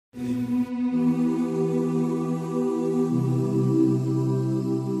Bismillah,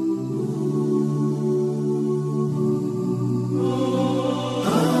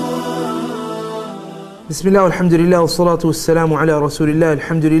 alhamdulillah, wassalatu wassalamu ala rasulillah,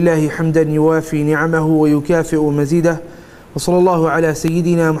 alhamdulillahi hamdan yuwafi ni'amahu wa yukafi'u mazidah, wa sallallahu ala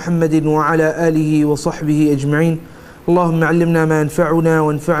sayyidina Muhammadin wa ala alihi wa sahbihi ajma'in. Allahumma allimna ma anfa'una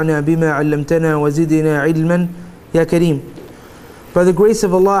wa anfa'na bima 'allamtana wa zidna ilman ya kareem. By the grace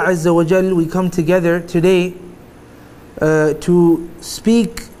of Allah Azza wa Jal, we come together today to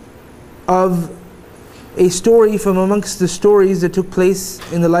speak of a story from amongst the stories that took place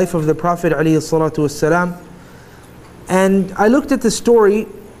in the life of the Prophet ﷺ. And I looked at the story,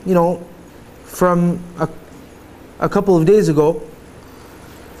 from a couple of days ago.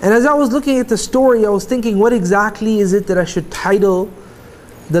 And as I was looking at the story, I was thinking, what exactly is it that I should title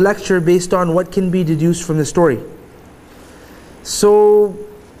the lecture based on what can be deduced from the story? So,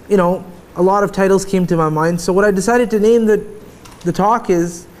 a lot of titles came to my mind. So what I decided to name the talk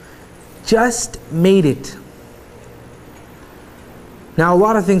is, Just Made It. Now a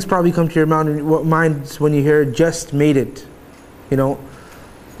lot of things probably come to your minds when you hear just made it. It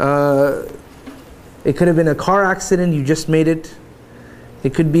could have been a car accident, you just made it.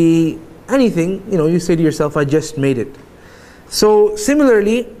 It could be anything, you say to yourself, I just made it. So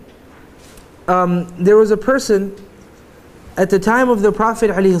similarly, there was a person at the time of the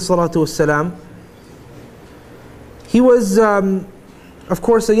Prophet ﷺ. He was, of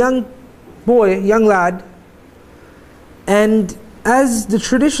course, a young boy, young lad, and as the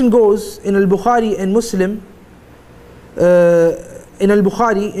tradition goes in Al-Bukhari and Muslim, in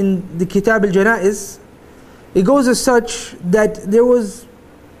Al-Bukhari, in the Kitab Al-Janaiz, it goes as such that there was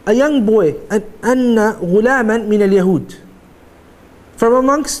a young boy, أَنَّ غُلَامًا مِنَ الْيَهُودِ, from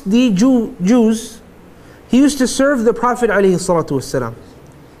amongst the Jews. He used to serve the Prophet ﷺ.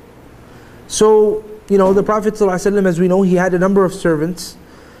 So, the Prophet ﷺ, as we know, he had a number of servants.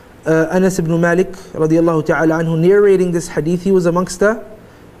 Anas ibn Malik radiallahu ta'ala anhu narrating this hadith, he was amongst the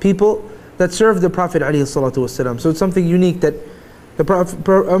people that served the Prophet ﷺ. So it's something unique that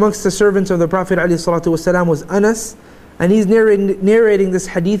amongst the servants of the Prophet ﷺ was Anas, and he's narrating this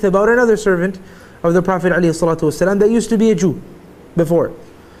hadith about another servant of the Prophet ﷺ that used to be a Jew before.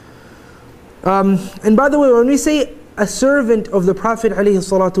 And by the way, when we say a servant of the Prophet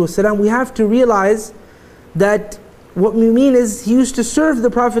ﷺ, we have to realize that what we mean is he used to serve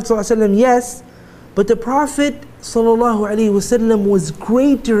the Prophet ﷺ, yes, but the Prophet ﷺ was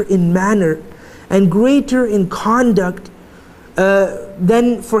greater in manner and greater in conduct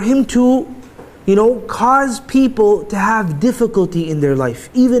than for him to, cause people to have difficulty in their life,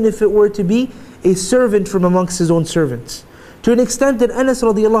 even if it were to be a servant from amongst his own servants. To an extent that Anas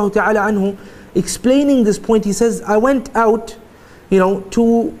radiallahu ta'ala anhu, explaining this point, he says, I went out,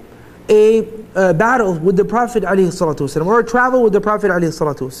 to a battle with the Prophet ﷺ, or a travel with the Prophet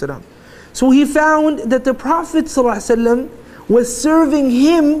ﷺ. So he found that the Prophet ﷺ was serving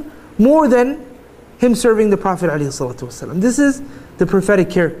him more than him serving the Prophet ﷺ. This is the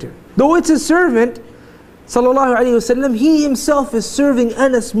prophetic character. Though it's a servant, ﷺ, he himself is serving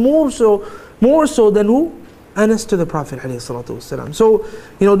Anas more so than who? Anas to the Prophet ﷺ. So,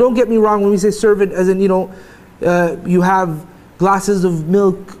 don't get me wrong when we say servant, as in, you have glasses of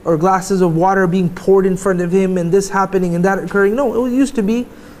milk or glasses of water being poured in front of him and this happening and that occurring. No, it used to be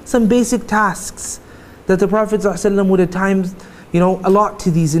some basic tasks that the Prophet ﷺ would at times, allot to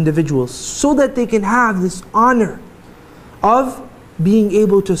these individuals so that they can have this honor of being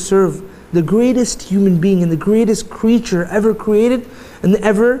able to serve the greatest human being and the greatest creature ever created and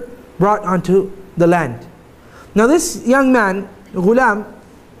ever brought onto the land. Now this young man, Ghulam,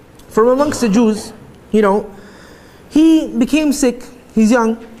 from amongst the Jews, he became sick, he's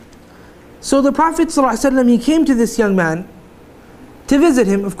young. So the Prophet ﷺ, he came to this young man to visit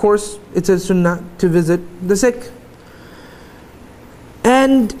him. Of course, it's a sunnah to visit the sick.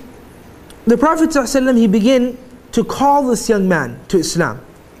 And the Prophet ﷺ, he began to call this young man to Islam.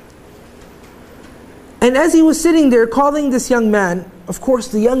 And as he was sitting there calling this young man, of course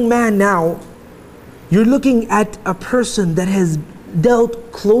the young man now, you're looking at a person that has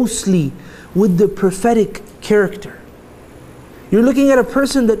dealt closely with the prophetic character. You're looking at a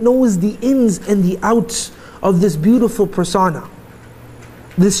person that knows the ins and the outs of this beautiful persona,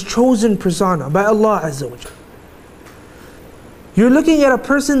 this chosen persona by Allah Azza wa Jalla. You're looking at a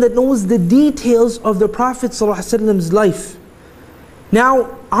person that knows the details of the Prophet ﷺ's life.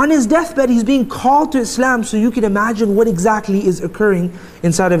 Now, on his deathbed, he's being called to Islam, so you can imagine what exactly is occurring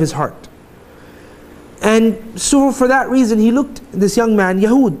inside of his heart. And so for that reason, he looked, this young man,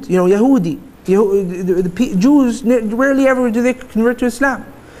 Yahudi, the Jews, rarely ever do they convert to Islam.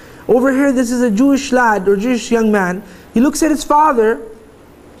 Over here, this is a Jewish lad or Jewish young man. He looks at his father,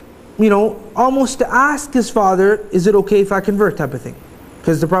 almost to ask his father, is it okay if I convert, type of thing.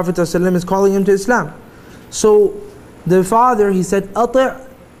 Because the Prophet ﷺ is calling him to Islam. So the father, he said, أطع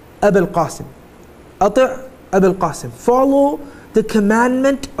أبا القاسم. أطع أبا القاسم. Follow the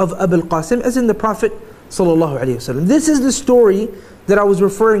commandment of Abu al-Qasim, as in the Prophet ﷺ. This is the story that I was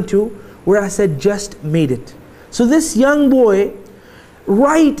referring to, where I said just made it. So this young boy,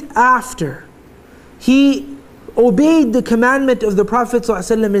 right after he obeyed the commandment of the Prophet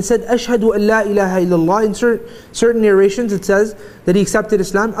ﷺ and said, Ashhadu an la ilaha illallah. In certain narrations it says that he accepted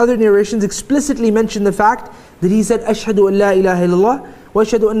Islam. Other narrations explicitly mention the fact that he said, Ashhadu an la ilaha illallah wa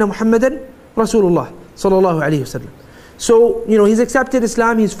ashhadu anna Muhammadan Rasulullah sallallahu alayhi wasallam. So, he's accepted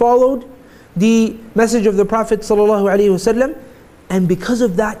Islam, he's followed the message of the Prophet sallallahu alayhi wasallam, and because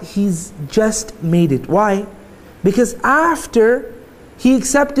of that, he's just made it. Why? Because after he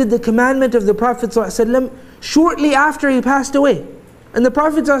accepted the commandment of the Prophet sallallahu alayhi wasallam, shortly after he passed away, and the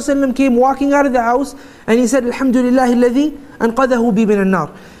Prophet sallallahu alayhi wasallam came walking out of the house, and he said, Alhamdulillahi alladhi anqadahu bi min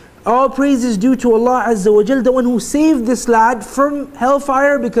an-nar. All praise is due to Allah Azza wa Jal, the one who saved this lad from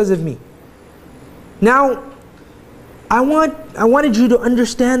hellfire because of me. Now, I wanted you to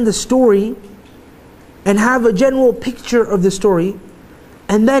understand the story and have a general picture of the story,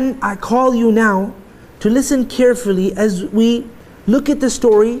 and then I call you now to listen carefully as we look at the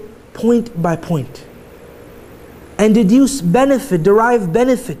story point by point and derive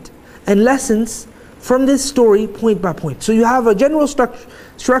benefit and lessons from this story point by point. So you have a general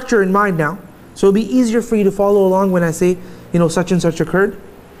structure in mind now, so it'll be easier for you to follow along when I say, such and such occurred,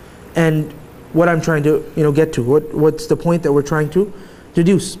 and what I'm trying to get to, what's the point that we're trying to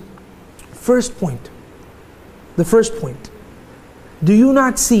deduce. First point, the first point. Do you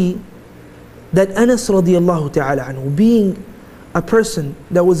not see that Anas radiallahu ta'ala anhu, being a person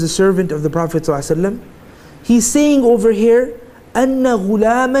that was a servant of the Prophet ﷺ, he's saying over here, أَنَّ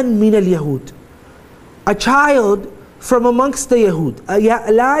غُلَامًا مِنَ الْيَهُودِ, a child from amongst the Yahud,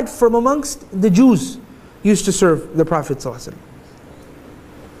 a lad from amongst the Jews used to serve the Prophet ﷺ.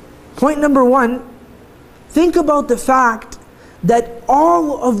 Point number one, think about the fact that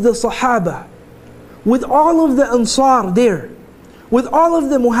all of the Sahaba, with all of the Ansar there, with all of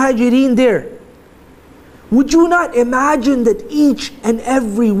the Muhajirin there, would you not imagine that each and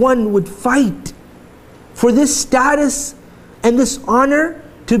every one would fight for this status and this honor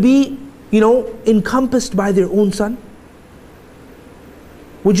to be, encompassed by their own son?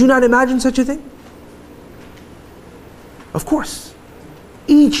 Would you not imagine such a thing? Of course.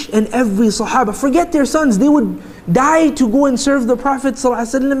 Each and every Sahaba, forget their sons, they would die to go and serve the Prophet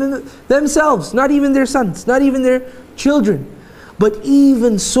ﷺ themselves, not even their sons, not even their children. But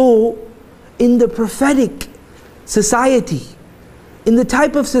even so, in the prophetic society, in the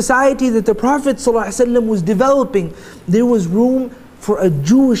type of society that the Prophet ﷺ was developing, there was room for a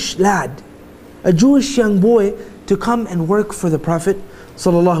Jewish lad, a Jewish young boy to come and work for the Prophet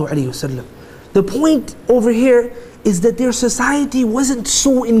ﷺ. The point over here is that their society wasn't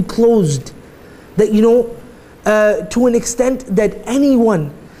so enclosed that, to an extent that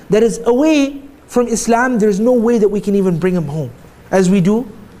anyone that is away from Islam, there's no way that we can even bring him home, as we do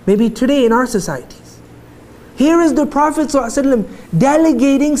maybe today in our societies. Here is the Prophet ﷺ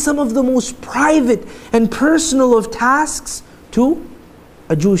delegating some of the most private and personal of tasks to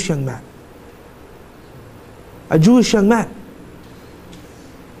a Jewish young man. A Jewish young man.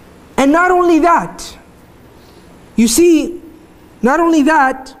 And not only that, you see, not only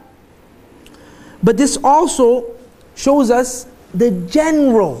that, but this also shows us the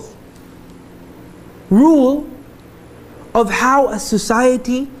general rule of how a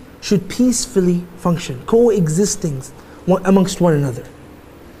society should peacefully function, coexisting amongst one another.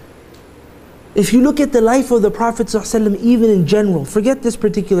 If you look at the life of the Prophet ﷺ, even in general, forget this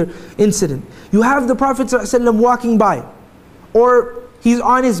particular incident. You have the Prophet ﷺ walking by, or he's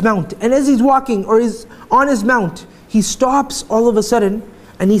on his mount, and as he's walking or he's on his mount, he stops all of a sudden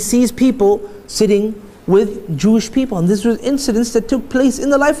and he sees people sitting with Jewish people. And this was incidents that took place in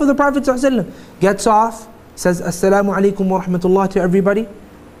the life of the Prophet ﷺ. Gets off, says Assalamu alaikum wa rahmatullah to everybody,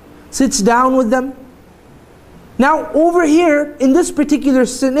 sits down with them. Now over here, in this particular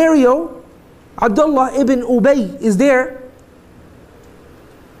scenario, Abdullah ibn Ubay is there,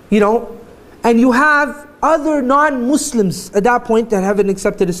 and you have other non-Muslims at that point that haven't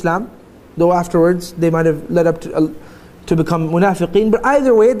accepted Islam, though afterwards they might have led up to become munafiqeen, but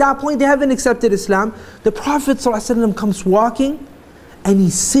either way, at that point they haven't accepted Islam. The Prophet ﷺ comes walking and he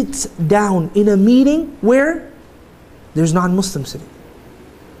sits down in a meeting where there's non-Muslims sitting.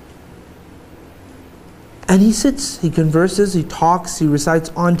 And he sits, he converses, he talks, he recites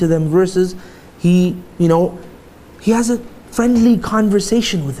onto them verses. He has a friendly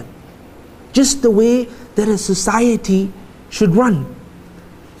conversation with him. Just the way that a society should run.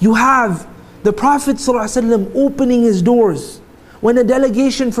 You have the Prophet ﷺ opening his doors when a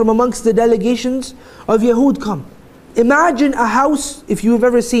delegation from amongst the delegations of Yahud come. Imagine a house, if you have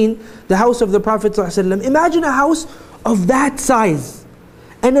ever seen the house of the Prophet ﷺ, imagine a house of that size.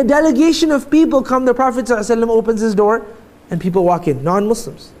 And a delegation of people come, the Prophet ﷺ opens his door and people walk in,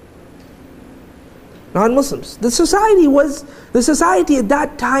 non-Muslims. Non-Muslims. The society at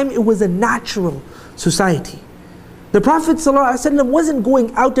that time, it was a natural society. The Prophet ﷺ wasn't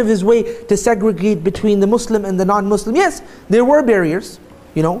going out of his way to segregate between the Muslim and the non-Muslim. Yes, there were barriers,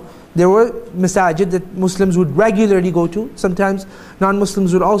 there were masajid that Muslims would regularly go to. Sometimes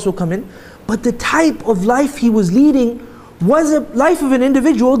non-Muslims would also come in. But the type of life he was leading was a life of an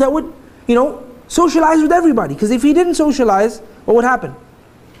individual that would, socialize with everybody. Because if he didn't socialize, what would happen?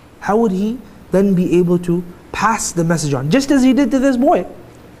 How would he then be able to pass the message on? Just as he did to this boy.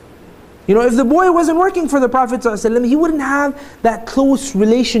 If the boy wasn't working for the Prophet ﷺ, he wouldn't have that close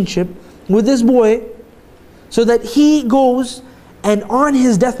relationship with this boy, so that he goes and on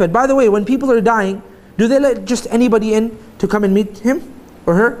his deathbed. By the way, when people are dying, do they let just anybody in to come and meet him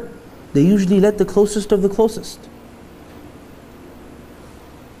or her? They usually let the closest of the closest.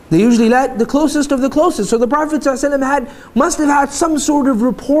 They usually let the closest of the closest. So the Prophet ﷺ must have had some sort of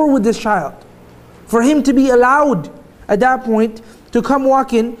rapport with this child, for him to be allowed at that point to come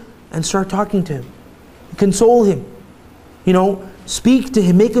walk in and start talking to him, console him, speak to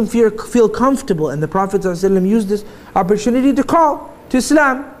him, make him feel comfortable. And the Prophet ﷺ used this opportunity to call to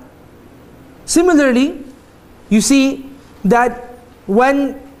Islam. Similarly, you see that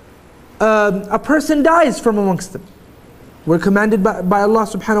when a person dies from amongst them, we're commanded by Allah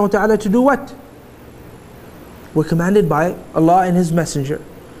subhanahu wa ta'ala to do what? We're commanded by Allah and His Messenger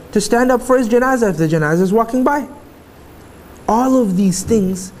to stand up for his janazah if the janazah is walking by. All of these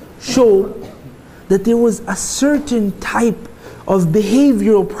things show that there was a certain type of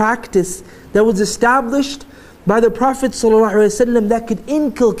behavioral practice that was established by the Prophet ﷺ that could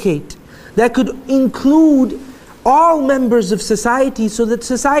inculcate, that could include all members of society, so that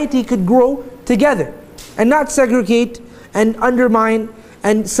society could grow together and not segregate and undermine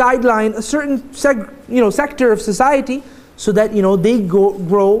and sideline a certain sector of society, so that they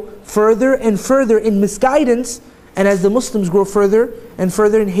grow further and further in misguidance, and as the Muslims grow further and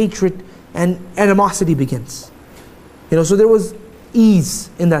further in hatred and animosity begins. So there was ease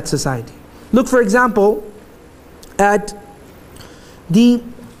in that society. Look, for example, at the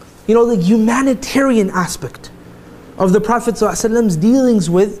humanitarian aspect of the Prophet ﷺ's dealings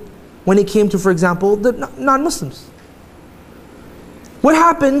with, when it came to, for example, the non-Muslims. What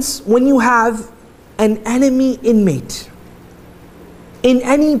happens when you have an enemy inmate in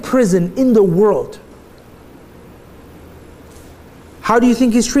any prison in the world? How do you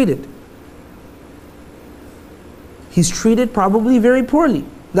think he's treated? He's treated probably very poorly.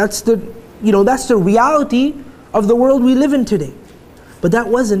 That's the reality of the world we live in today. But that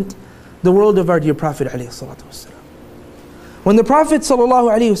wasn't the world of our dear Prophet ﷺ. When the Prophet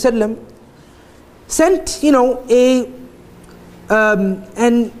ﷺ sent a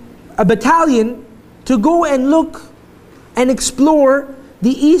battalion to go and look and explore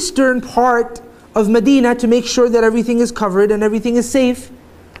the eastern part of Medina to make sure that everything is covered and everything is safe,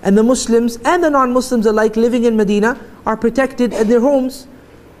 and the Muslims and the non-Muslims alike living in Medina are protected at their homes,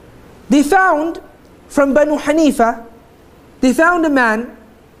 they found from Banu Hanifa, they found a man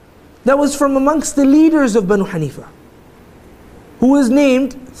that was from amongst the leaders of Banu Hanifa, who was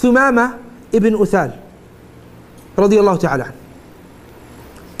named Thumama ibn Uthal radiyallahu ta'ala.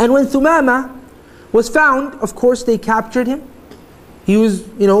 And when Thumama was found, of course they captured him. He was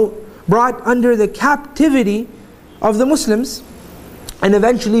brought under the captivity of the Muslims and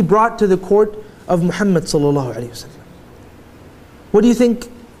eventually brought to the court of Muhammad sallallahu alaihi wasallam. What do you think?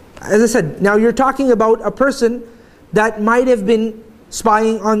 As I said, now you're talking about a person that might have been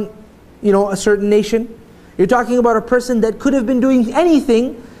spying on a certain nation. You're talking about a person that could have been doing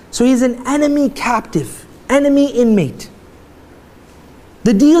anything, so he's an enemy captive, enemy inmate.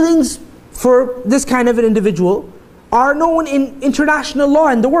 The dealings for this kind of an individual are known in international law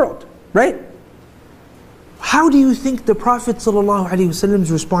in the world, right? How do you think the Prophet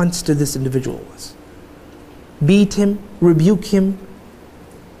ﷺ's response to this individual was? Beat him, rebuke him,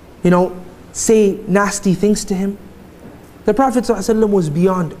 say nasty things to him? The Prophet ﷺ was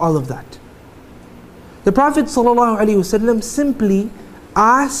beyond all of that. The Prophet ﷺ simply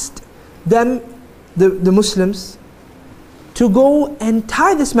asked them, the Muslims, to go and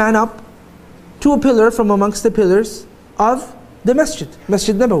tie this man up to a pillar from amongst the pillars of the Masjid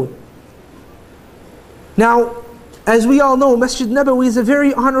Nabawi. Now, as we all know, Masjid Nabawi is a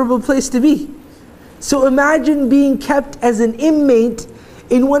very honorable place to be. So imagine being kept as an inmate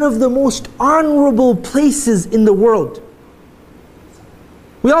in one of the most honorable places in the world.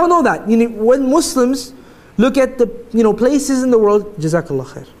 We all know that. When Muslims look at the places in the world, Jazakallah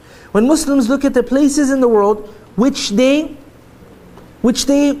khair. When Muslims look at the places in the world which they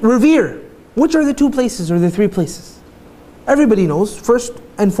revere, which are the two places or the three places? Everybody knows, first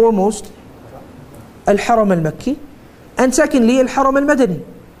and foremost, Al-Haram al-Makki, and secondly, Al-Haram al-Madani,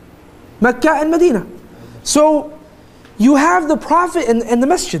 Mecca and Medina. So, you have the Prophet and the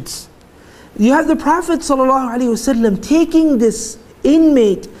masjids. You have the Prophet ﷺ taking this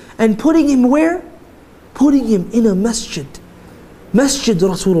inmate and putting him where? Putting him in a masjid. Masjid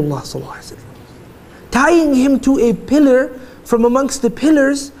Rasulullah ﷺ. Tying him to a pillar from amongst the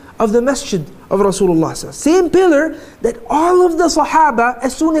pillars of the masjid of Rasulullah ﷺ. Same pillar that all of the Sahaba,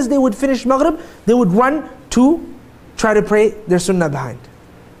 as soon as they would finish Maghrib, they would run to try to pray their sunnah behind.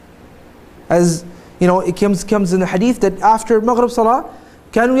 As it comes in the hadith that after Maghrib Salah,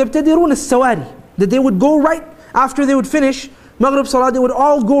 كانوا يبتدرون السواري, that they would go right after they would finish Maghrib Salah, they would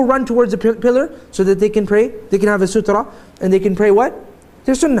all go run towards the pillar so that they can pray, they can have a sutra, and they can pray what?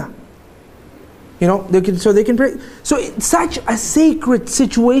 Their sunnah. They can pray. So it's such a sacred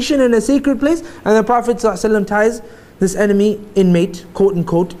situation and a sacred place, and the Prophet ﷺ ties this enemy inmate, quote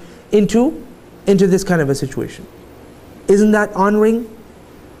unquote, into this kind of a situation. Isn't that honoring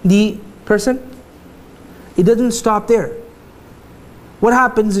the person? It doesn't stop there. What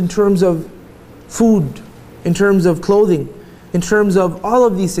happens in terms of food, in terms of clothing, in terms of all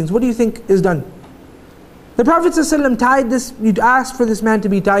of these things? What do you think is done? The Prophet ﷺ tied this, you'd ask for this man to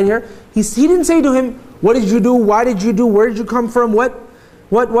be tied here. He didn't say to him, what did you do, why did you do, where did you come from, what?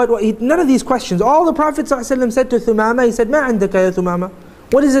 None of these questions. All the Prophet ﷺ said to Thumama, he said, مَا عَنْدَكَ يَا Thumama?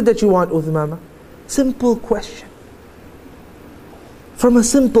 What is it that you want, O Thumama? Simple question. From a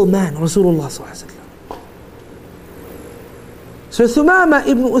simple man, Rasulullah ﷺ. So Thumama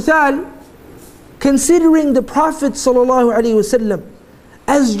ibn Uthal, considering the Prophet ﷺ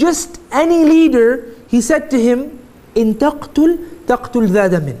as just any leader, he said to him, إِن تَقْتُلْ ذَا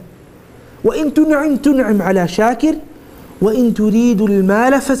دَمٍ وَإِن تُنْعِمْ تُنْعِمْ عَلَى شَاكِرٍ وَإِن تُرِيدُ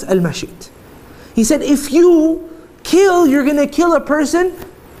الْمَالَ فَاسْأَلْ مَا شِئْتَ. He said, if you kill, you're going to kill a person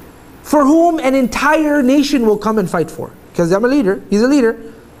for whom an entire nation will come and fight for. Because I'm a leader, he's a leader.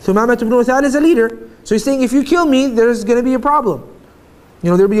 Thumama ibn Uthal is a leader. So he's saying, if you kill me, there's going to be a problem.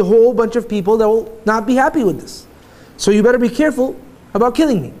 There'll be a whole bunch of people that will not be happy with this. So you better be careful about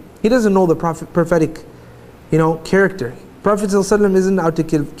killing me. He doesn't know the prophetic, character. Prophet ﷺ isn't out to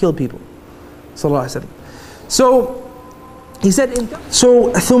kill people. So he said,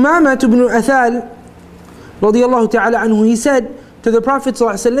 so Thumama ibn Uthal, radiyallahu ta'ala anhu, he said to the Prophet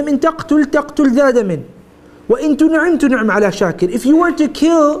ﷺ, إِن تَقْتُلْ ذَا دَمٍ وَإِن تُنْعِمْ تُنْعِمْ عَلَى شَاكِرٍ. If you were to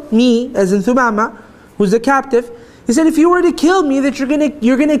kill me, as in Thumama, who's the captive, he said, if you were to kill me, that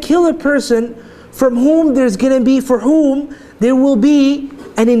you're gonna kill a person for whom there will be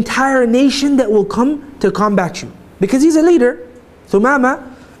an entire nation that will come to combat you. Because he's a leader.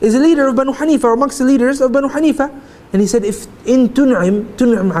 Thumama is a leader of Banu Hanifa, or amongst the leaders of Banu Hanifa. And he said, if in tun'im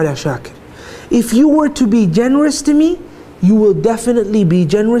ala shakir. If you were to be generous to me, you will definitely be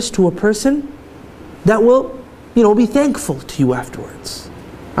generous to a person that will, be thankful to you afterwards.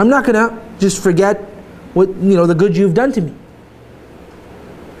 I'm not gonna just forget what the good you've done to me.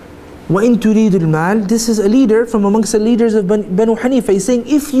 وَإِن تُرِيدُ الْمَالِ. This is a leader from amongst the leaders of Banu Hanifa. He's saying,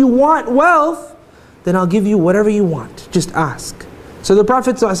 if you want wealth, then I'll give you whatever you want. Just ask. So the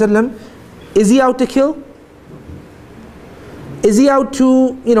Prophet ﷺ, is he out to kill? Is he out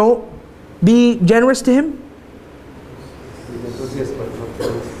to, be generous to him?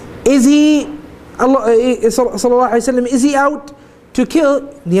 Is he, sallallahu alaihi wasallam, is he out to kill?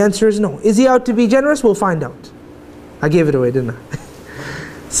 The answer is no. Is he out to be generous? We'll find out. I gave it away, didn't I?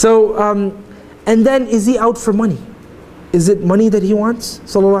 So, and then is he out for money? Is it money that he wants?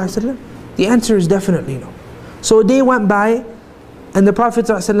 Sallallahu alaihi wasallam? The answer is definitely no. So a day went by, and the Prophet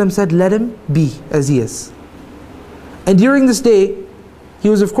ﷺ said, let him be as he is. And during this day, he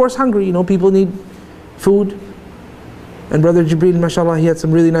was of course hungry. People need food. And Brother Jibreel, mashallah, he had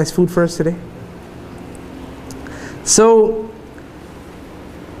some really nice food for us today. So,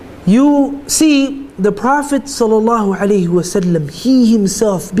 you see, the Prophet ﷺ, he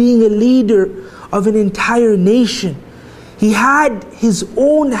himself being a leader of an entire nation, he had his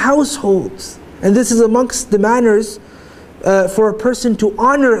own households. And this is amongst the manners for a person to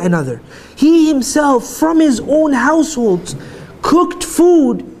honor another. He himself, from his own households, cooked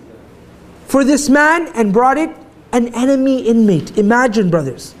food for this man and brought it an enemy inmate. Imagine,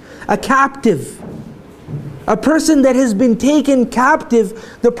 brothers, a captive, a person that has been taken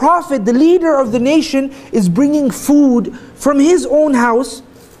captive. The Prophet, the leader of the nation, is bringing food from his own house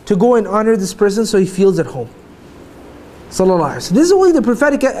to go and honor this person so he feels at home. Sallallahu Alaihi Wasallam. This is only the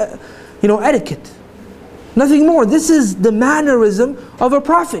prophetic etiquette. Nothing more. This is the mannerism of a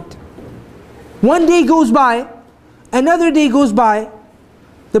prophet. One day goes by, another day goes by,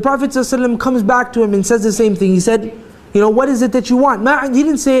 the Prophet ﷺ comes back to him and says the same thing. He said, what is it that you want? He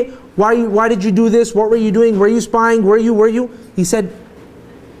didn't say, why did you do this? What were you doing? Were you spying? Were you? He said,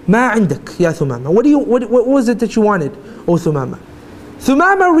 Ma indak ya Thumama. What was it that you wanted, O Thumama?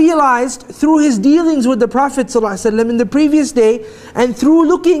 Thumama realized through his dealings with the Prophet ﷺ in the previous day, and through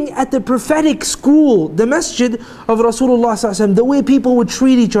looking at the prophetic school, the masjid of Rasulullah ﷺ, the way people would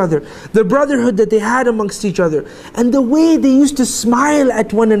treat each other, the brotherhood that they had amongst each other, and the way they used to smile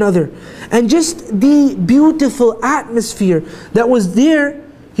at one another, and just the beautiful atmosphere that was there,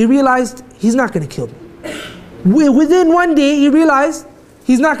 he realized, he's not going to kill me. Within one day, he realized,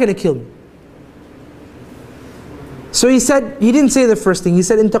 he's not going to kill me. So he said, he didn't say the first thing. He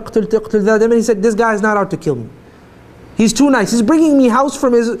said, "In taqtul taqtul dha daman." He said, this guy is not out to kill me. He's too nice. He's bringing me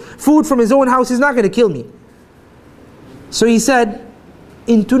food from his own house. He's not going to kill me. So he said,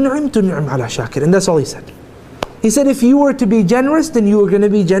 "In tun'im tun'im ala shakir." And that's all he said. He said, if you were to be generous, then you were going to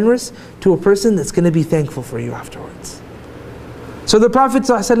be generous to a person that's going to be thankful for you afterwards. So the Prophet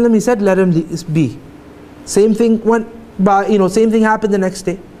ﷺ, he said, let him be. Same thing went by, same thing happened the next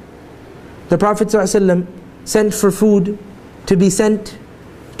day. The Prophet ﷺ sent for food to be sent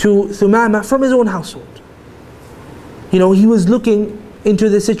to Thumama from his own household. He was looking into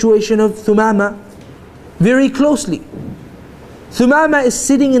the situation of Thumama very closely. Thumama is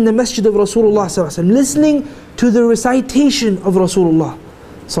sitting in the masjid of Rasulullah ﷺ, listening to the recitation of Rasulullah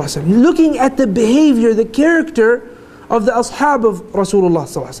ﷺ, looking at the behavior, the character of the ashab of Rasulullah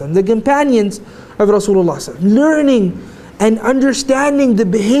ﷺ, the companions of Rasulullah ﷺ, learning and understanding the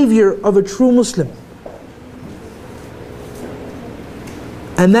behavior of a true Muslim.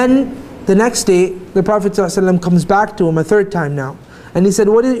 And then the next day, the Prophet ﷺ comes back to him a third time now. And he said,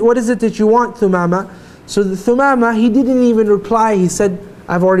 what is it that you want, Thumama? So the Thumama, he didn't even reply. He said,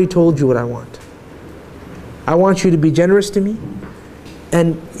 I've already told you what I want. I want you to be generous to me.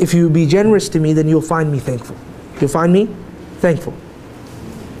 And if you be generous to me, then you'll find me thankful. You'll find me thankful.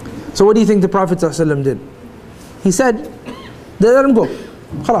 So what do you think the Prophet ﷺ did? He said, let him go.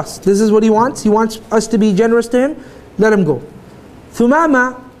 Khalas, this is what he wants. He wants us to be generous to him. Let him go.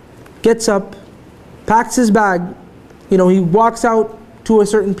 Thumama gets up, packs his bag, he walks out to a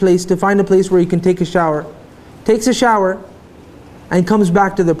certain place to find a place where he can take a shower, takes a shower, and comes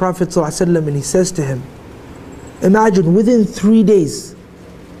back to the Prophet ﷺ, and he says to him, imagine within 3 days,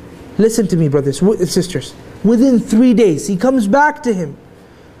 listen to me brothers and sisters, within 3 days, he comes back to him.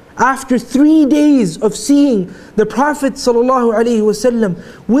 After 3 days of seeing the Prophet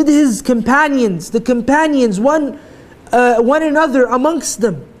ﷺ with his companions, the companions, one another amongst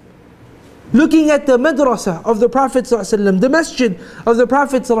them, looking at the madrasa of the Prophet ﷺ, the masjid of the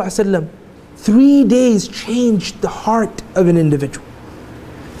Prophet ﷺ, 3 days changed the heart of an individual.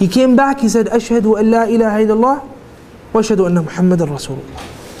 He came back, he said, Ashhadu an la ilaha illallah wa ashhadu anna Muhammadan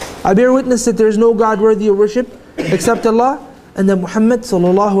Rasulullah. I bear witness that there is no God worthy of worship except Allah, and that Muhammad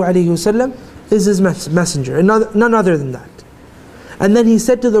ﷺ is his messenger, and none other than that. And then he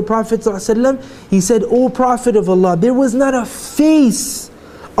said to the Prophet ﷺ, he said, O Prophet of Allah, there was not a face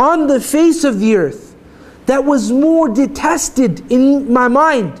on the face of the earth that was more detested in my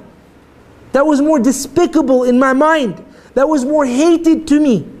mind, that was more despicable in my mind, that was more hated to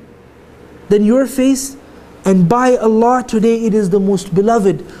me than your face, and by Allah today it is the most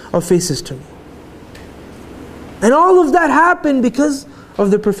beloved of faces to me. And all of that happened because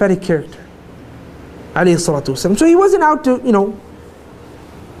of the prophetic character, alayhi salatu wasalam. So he wasn't out to,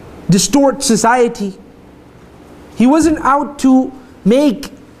 distort society. He wasn't out to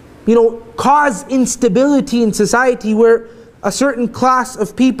make, cause instability in society where a certain class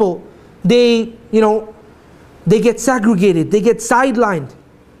of people, they get segregated, they get sidelined,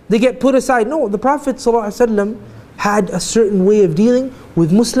 they get put aside. No, the Prophet ﷺ had a certain way of dealing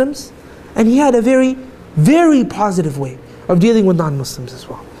with Muslims, and he had a very, very positive way of dealing with non-Muslims as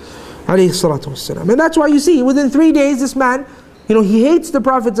well. Alayhi salatu wassalam. And that's why you see, within 3 days, this man, he hates the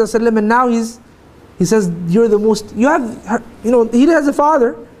Prophet ﷺ, and now he says, you're the most, he has a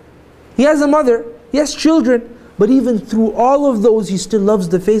father, he has a mother, he has children, but even through all of those, he still loves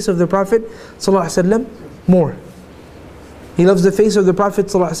the face of the Prophet ﷺ more. He loves the face of the Prophet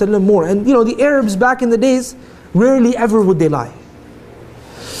ﷺ more. And the Arabs back in the days, rarely ever would they lie.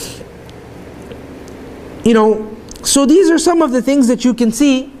 So these are some of the things that you can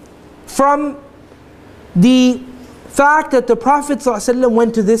see from the fact that the Prophet ﷺ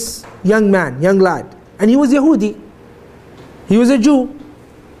went to this young man, young lad. And he was Yahudi. He was a Jew.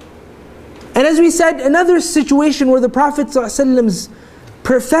 And as we said, another situation where the Prophet ﷺ's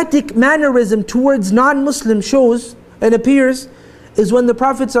prophetic mannerism towards non-Muslim shows and appears is when the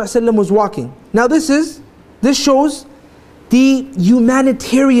Prophet ﷺ was walking. Now this shows the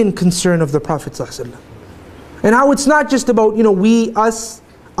humanitarian concern of the Prophet ﷺ. And how it's not just about, we, us,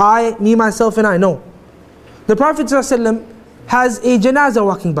 I, me, myself and I. No. The Prophet ﷺ has a janazah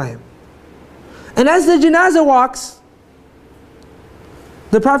walking by him. And as the janazah walks,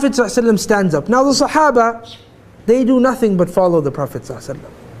 the Prophet ﷺ stands up. Now the Sahaba, they do nothing but follow the Prophet ﷺ.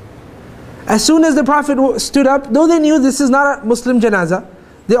 As soon as the Prophet stood up, though they knew this is not a Muslim janazah,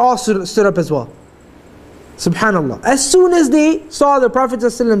 they all stood up as well. Subhanallah. As soon as they saw the Prophet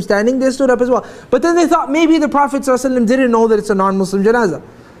ﷺ standing, they stood up as well. But then they thought maybe the Prophet ﷺ didn't know that it's a non-Muslim janazah.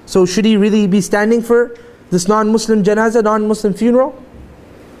 So should he really be standing for this non-Muslim janazah, non-Muslim funeral?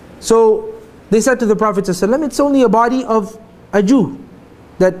 So they said to the Prophet ﷺ, it's only a body of a Jew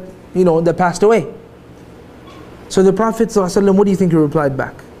that, that passed away. So the Prophet ﷺ, what do you think he replied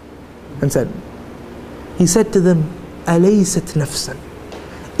back? And said, he said to them, أَلَيْسَتْ نَفْسًا?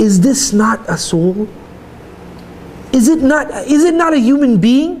 Is this not a soul? Is it not a human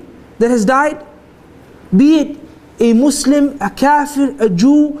being that has died? Be it a Muslim, a Kafir, a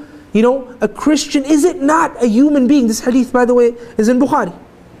Jew, a Christian. Is it not a human being? This hadith, by the way, is in Bukhari.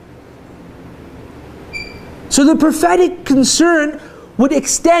 So the prophetic concern would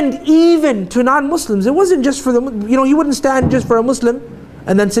extend even to non-Muslims. It wasn't just for the, he wouldn't stand just for a Muslim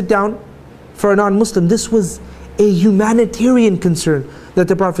and then sit down for a non-Muslim. This was a humanitarian concern that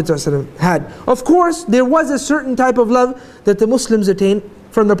the Prophet ﷺ had. Of course, there was a certain type of love that the Muslims attained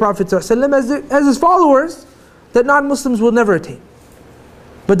from the Prophet ﷺ as his followers that non-Muslims will never attain.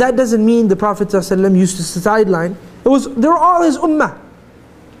 But that doesn't mean the Prophet ﷺ used to sideline. They were all his ummah.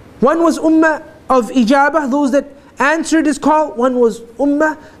 One was ummah of ijabah, those that answered his call. One was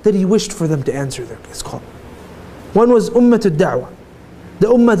ummah that he wished for them to answer his call. One was ummah ad-da'wah, the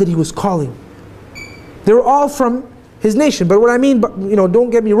ummah that he was calling. They were all from his nation. But what I mean, don't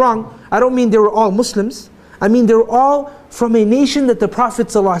get me wrong, I don't mean they were all Muslims. I mean they were all from a nation that the Prophet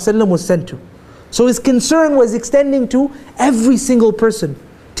ﷺ was sent to. So his concern was extending to every single person,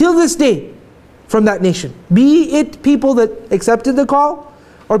 till this day, from that nation. Be it people that accepted the call,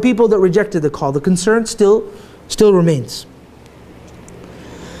 or people that rejected the call. The concern still remains.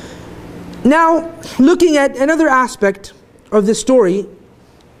 Now, looking at another aspect of this story,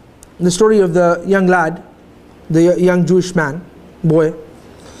 the story of the young lad, the young Jewish boy,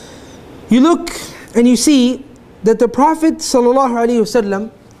 you look and you see that the Prophet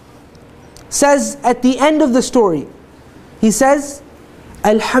ﷺ says at the end of the story, he says,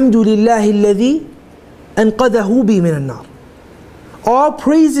 Alhamdulillahi alladhi anqadahu bi min an-nar. All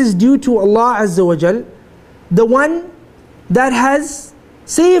praise is due to Allah Azza wa Jal, the one that has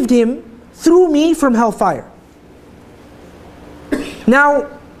saved him through me from hellfire.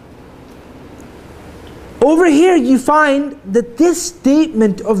 Now, over here you find that this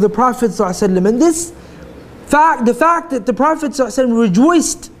statement of the Prophet ﷺ and the fact that the Prophet ﷺ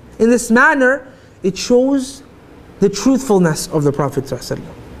rejoiced in this manner, it shows the truthfulness of the Prophet ﷺ.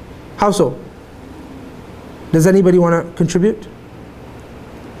 How so? Does anybody want to contribute?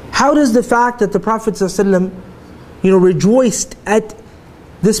 How does the fact that the Prophet ﷺ, rejoiced at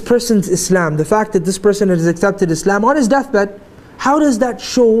this person's Islam, the fact that this person has accepted Islam on his deathbed, how does that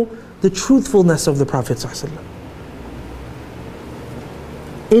show the truthfulness of the Prophet ﷺ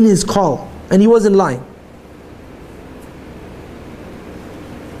in his call? And he wasn't lying.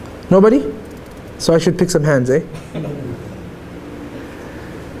 Nobody? So I should pick some hands, eh?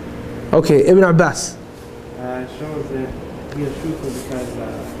 Okay, Ibn Abbas. It shows that he is truthful because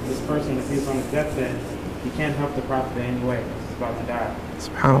this person, if he's on his deathbed, he can't help the Prophet in any way. He's about to die.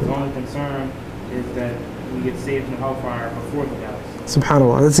 SubhanAllah. His only concern is that we get saved from hellfire before he dies.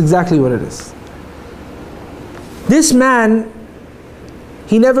 SubhanAllah, that's exactly what it is. This man,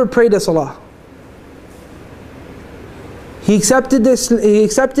 he never prayed a salah. He accepted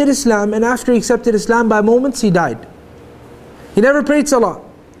Islam, and after he accepted Islam, by moments he died. He never prayed salah.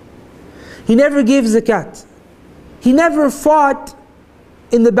 He never gave zakat. He never fought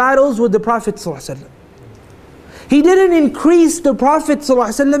in the battles with the Prophet ﷺ. He didn't increase the Prophet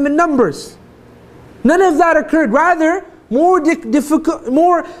ﷺ in numbers. None of that occurred. Rather, more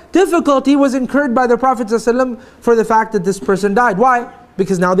difficulty was incurred by the Prophet ﷺ for the fact that this person died. Why?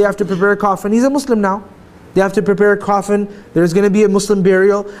 Because now they have to prepare a coffin. He's a Muslim now. They have to prepare a coffin. There's going to be a Muslim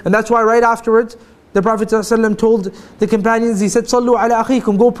burial. And that's why right afterwards, the Prophet ﷺ told the companions, he said, "Sallu ala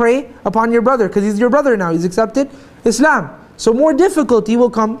akhikum," go pray upon your brother, because he's your brother now, he's accepted Islam. So more difficulty will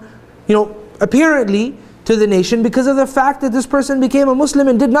come, apparently to the nation because of the fact that this person became a Muslim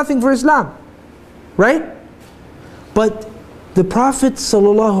and did nothing for Islam. Right? But the Prophet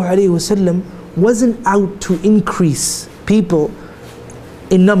ﷺ wasn't out to increase people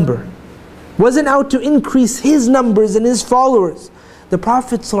in number. Wasn't out to increase his numbers and his followers. The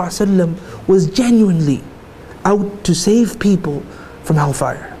Prophet ﷺ was genuinely out to save people from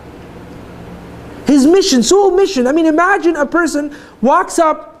hellfire. His mission, sole mission. I mean, imagine a person walks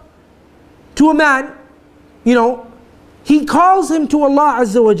up to a man, he calls him to Allah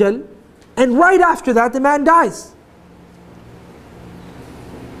Azza wa Jal, and right after that the man dies.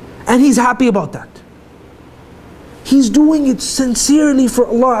 And he's happy about that. He's doing it sincerely for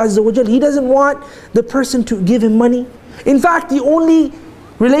Allah Azza wa Jal. He doesn't want the person to give him money. In fact, the only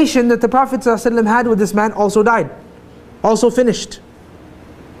relation that the Prophet ﷺ had with this man also died. Also finished.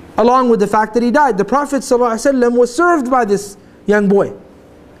 Along with the fact that he died. The Prophet ﷺ was served by this young boy.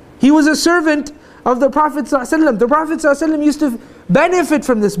 He was a servant of the Prophet ﷺ. The Prophet ﷺ used to benefit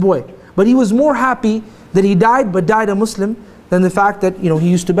from this boy. But he was more happy that he died, but died a Muslim, than the fact that he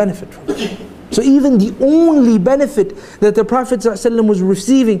used to benefit from it. So even the only benefit that the Prophet ﷺ was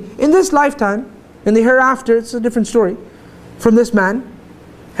receiving in this lifetime, and the hereafter, it's a different story, from this man,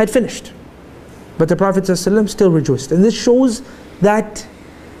 had finished. But the Prophet ﷺ still rejoiced. And this shows that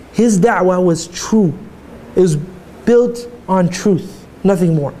his da'wah was true. It was built on truth,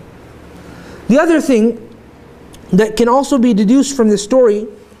 nothing more. The other thing that can also be deduced from this story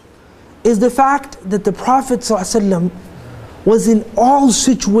is the fact that the Prophet ﷺ was in all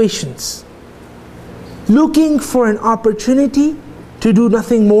situations looking for an opportunity to do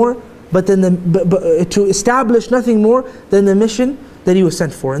nothing more to establish nothing more than the mission that he was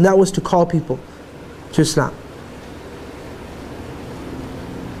sent for, and that was to call people to Islam.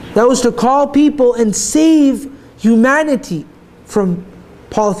 That was to call people and save humanity from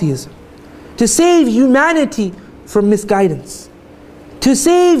polytheism, to save humanity from misguidance, to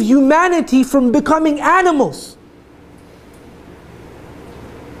save humanity from becoming animals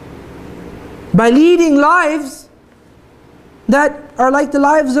by leading lives that are like the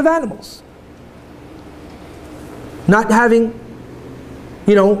lives of animals. Not having,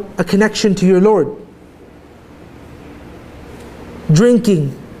 a connection to your Lord.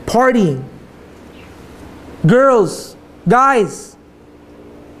 Drinking, partying, girls, guys.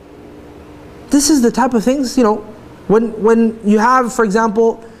 This is the type of things, when you have, for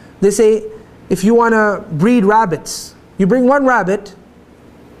example, they say, if you want to breed rabbits, you bring one rabbit,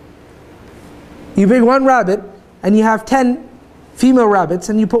 and you have 10 female rabbits,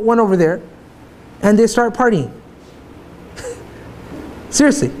 and you put one over there, and they start partying.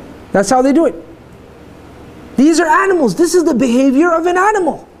 Seriously, that's how they do it. These are animals. This is the behavior of an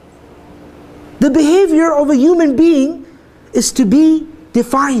animal. The behavior of a human being is to be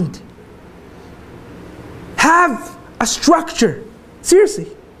defined. Have a structure.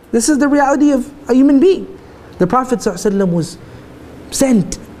 Seriously, this is the reality of a human being. The Prophet ﷺ was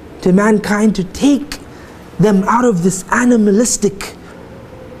sent to mankind to take them out of this animalistic,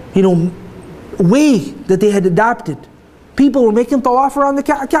 way that they had adopted. People were making tawaf around the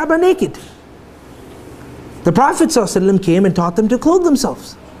Kaaba naked. The Prophet ﷺ came and taught them to clothe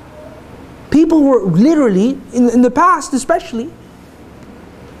themselves. People were literally, in the past especially,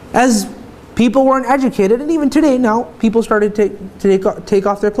 as people weren't educated, and even today now, people started to take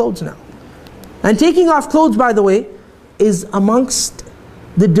off their clothes now. And taking off clothes, by the way, is amongst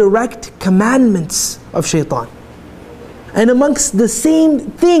the direct commandments of shaitan. And amongst the same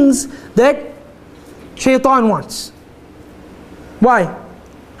things that shaitan wants. Why?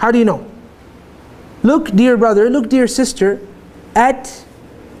 How do you know? Look, dear brother, look, dear sister, at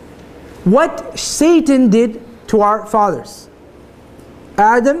what Satan did to our fathers.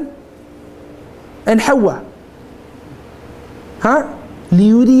 Adam and Hawa.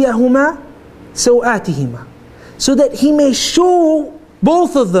 لِيُرِيَهُمَا سَوْآتِهِمَا. So that he may show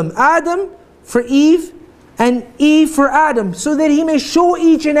both of them, Adam for Eve and Eve for Adam, so that he may show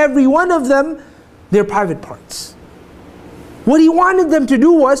each and every one of them their private parts. What he wanted them to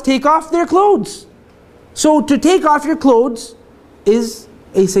do was take off their clothes. So to take off your clothes is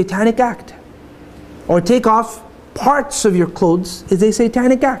a satanic act. Or take off parts of your clothes is a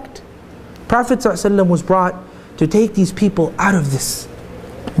satanic act. Prophet ﷺ was brought to take these people out of this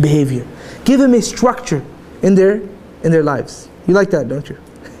behavior. Give them a structure in their lives. You like that, don't you?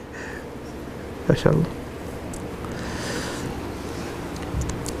 MashaAllah.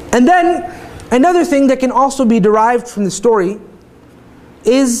 And then another thing that can also be derived from the story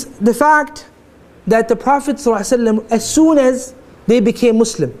is the fact that the Prophet ﷺ, as soon as they became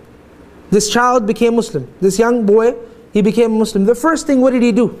Muslim, this child became Muslim, this young boy, he became Muslim. The first thing, what did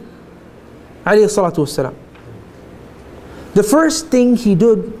he do? Alayhi salatu wassalam. The first thing he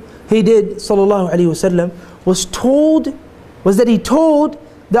did, sallallahu alayhi wasallam, was that he told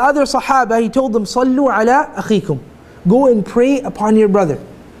the other Sahaba, he told them, Sallu ala akhikum. Go and pray upon your brother.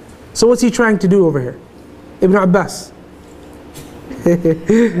 So what's he trying to do over here? Ibn Abbas. Create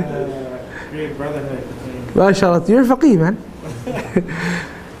brotherhood. MashaAllah, you're a faqih, man.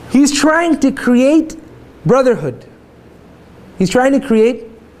 He's trying to create brotherhood. He's trying to create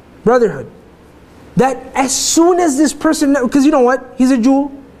brotherhood. That as soon as this person, because you know what? He's a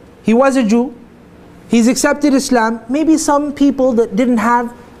Jew. He was a Jew. He's accepted Islam. Maybe some people that didn't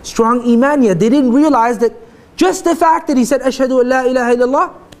have strong iman yet, they didn't realize that just the fact that he said, Ashhadu an la ilaha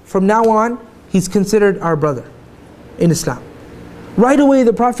illallah, from now on, he's considered our brother in Islam. Right away,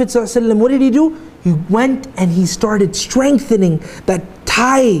 the Prophet ﷺ, what did he do? He went and he started strengthening that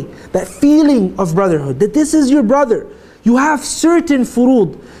tie, that feeling of brotherhood, that this is your brother. You have certain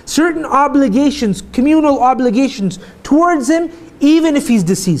furud, certain obligations, communal obligations towards him, even if he's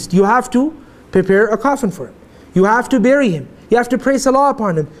deceased. You have to prepare a coffin for him. You have to bury him. You have to pray salah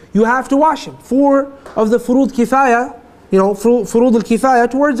upon him. You have to wash him. 4 of the furud kifaya, furud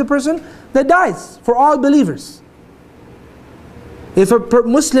al-kifaya towards a person that dies, for all believers. If a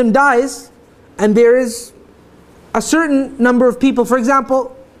Muslim dies, and there is a certain number of people, for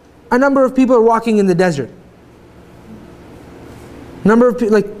example, a number of people are walking in the desert.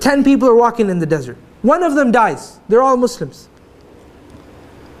 Like 10 people are walking in the desert. One of them dies. They're all Muslims.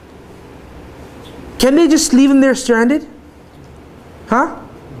 Can they just leave him there stranded? Huh?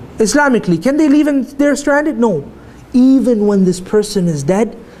 Islamically, can they leave him there stranded? No. Even when this person is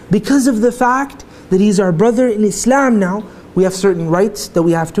dead, because of the fact that he's our brother in Islam now, we have certain rights that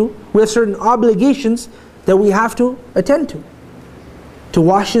we have have certain obligations that we have to attend to. To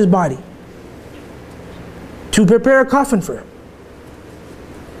wash his body. To prepare a coffin for him.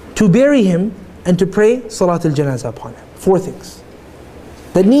 To bury him and to pray Salat al-Janazah upon him. 4 things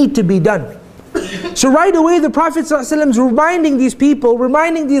that need to be done. So right away the Prophet ﷺ is reminding these people,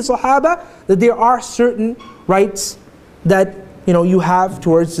 reminding these Sahaba that there are certain rights that you have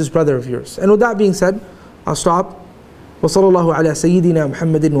towards this brother of yours. And with that being said, I'll stop. وصلى الله على سيدنا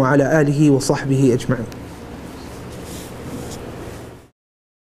محمد وعلى آله وصحبه أجمعين.